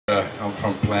song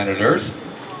from planet Earth.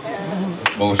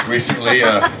 Most recently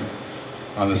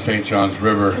on the St. Johns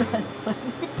River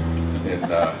in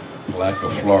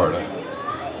Palatka, Florida.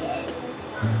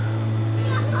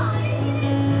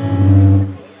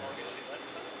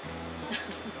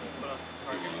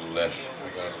 Maybe a little less. I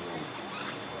got a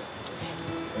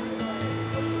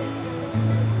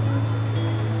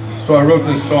little. So I wrote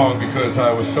this song because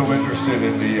I was so interested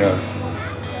in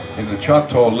the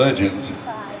Choctaw legends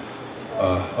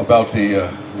about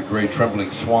the Great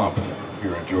Trembling Swamp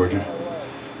here in Georgia,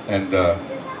 and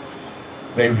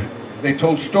they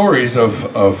told stories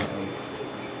of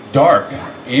dark,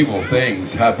 evil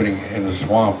things happening in the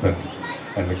swamp,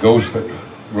 and the ghosts that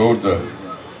rode the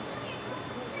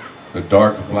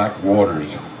dark black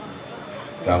waters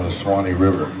down the Suwannee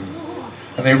River.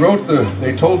 And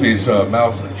they told these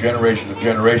mouths generation to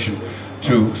generation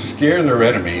to scare their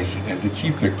enemies and to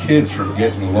keep their kids from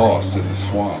getting lost in the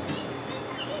swamp.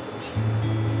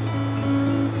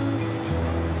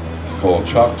 It's called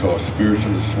Choctaw Spirits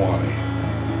of the Suwannee.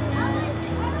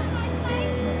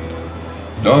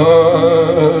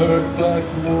 Dark black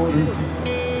water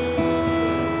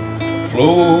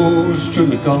flows to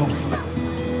the Gulf.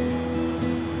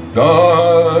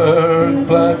 Dark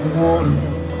black water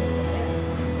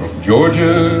from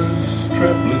Georgia's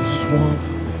trembling swamp,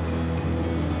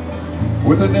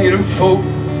 where the native folk,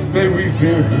 they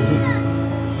revere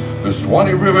the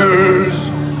Suwannee River's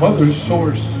mother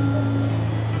source,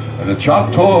 and the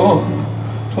Choctaw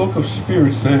talk of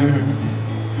spirits there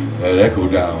that echo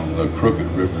down the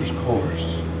crooked river's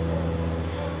course.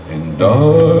 In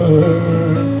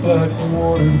dark black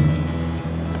water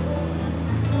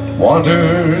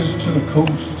wanders to the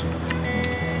coast.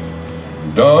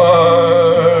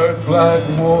 Dark black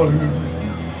water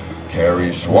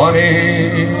carries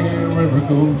Suwannee River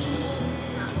ghosts,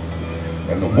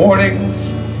 and the warnings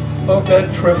of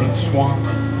that trembling swamp,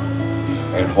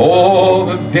 and all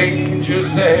the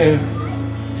dangers there,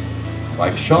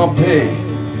 like Champay,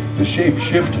 the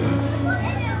shapeshifter,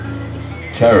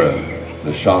 terror,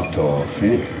 the Choctaw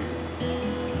fear.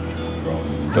 From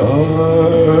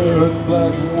dark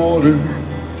black water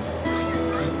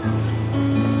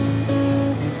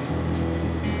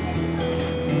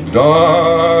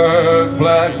dark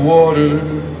black water,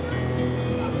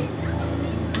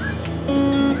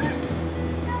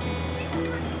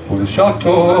 for the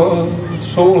Choctaw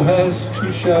soul has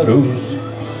two shadows,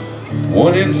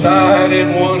 one inside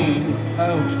and one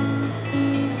out.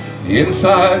 The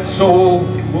inside soul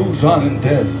moves on in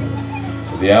death,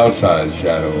 so the outside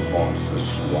shadow haunts the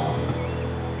swamp.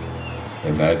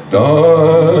 And that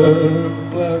dark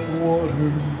black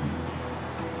water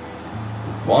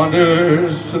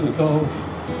wanders to the Gulf.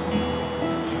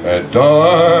 That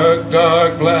dark,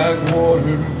 dark black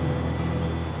water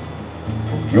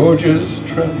from Georgia's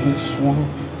trembling swamp.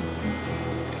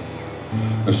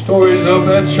 The stories of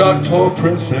that Choctaw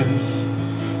princess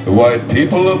the white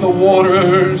people of the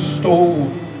waters stole.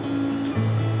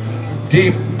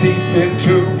 Deep, deep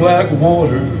into black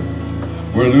water,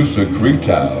 where Lusa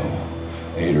Creetow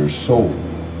ate her soul.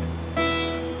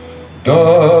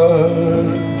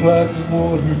 Dark black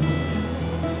water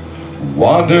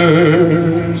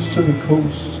wanders to the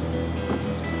coast.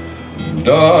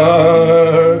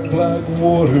 Dark black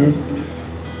water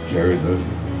carried the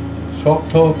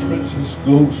Choctaw princess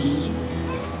ghosts,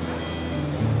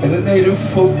 and the native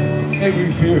folk, they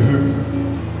revere her.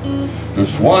 The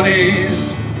Suwannee's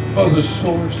mother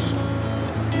source.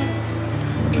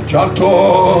 The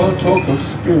Choctaw talk of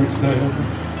spirits there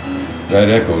that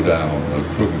echo down the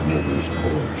crooked river's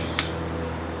course.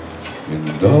 In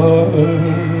dark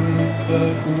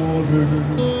black water.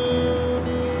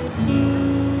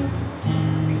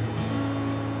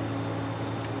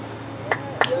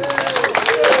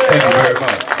 Thank you very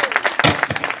much.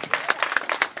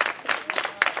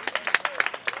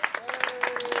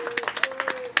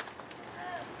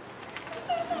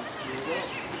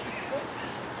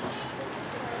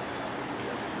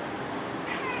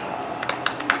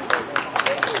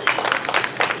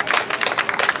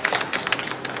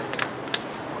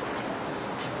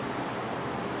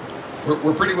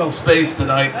 We're pretty well spaced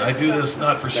tonight. I do this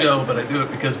not for show, but I do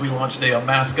it because we launched a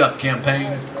mask-up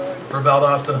campaign for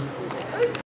Valdosta.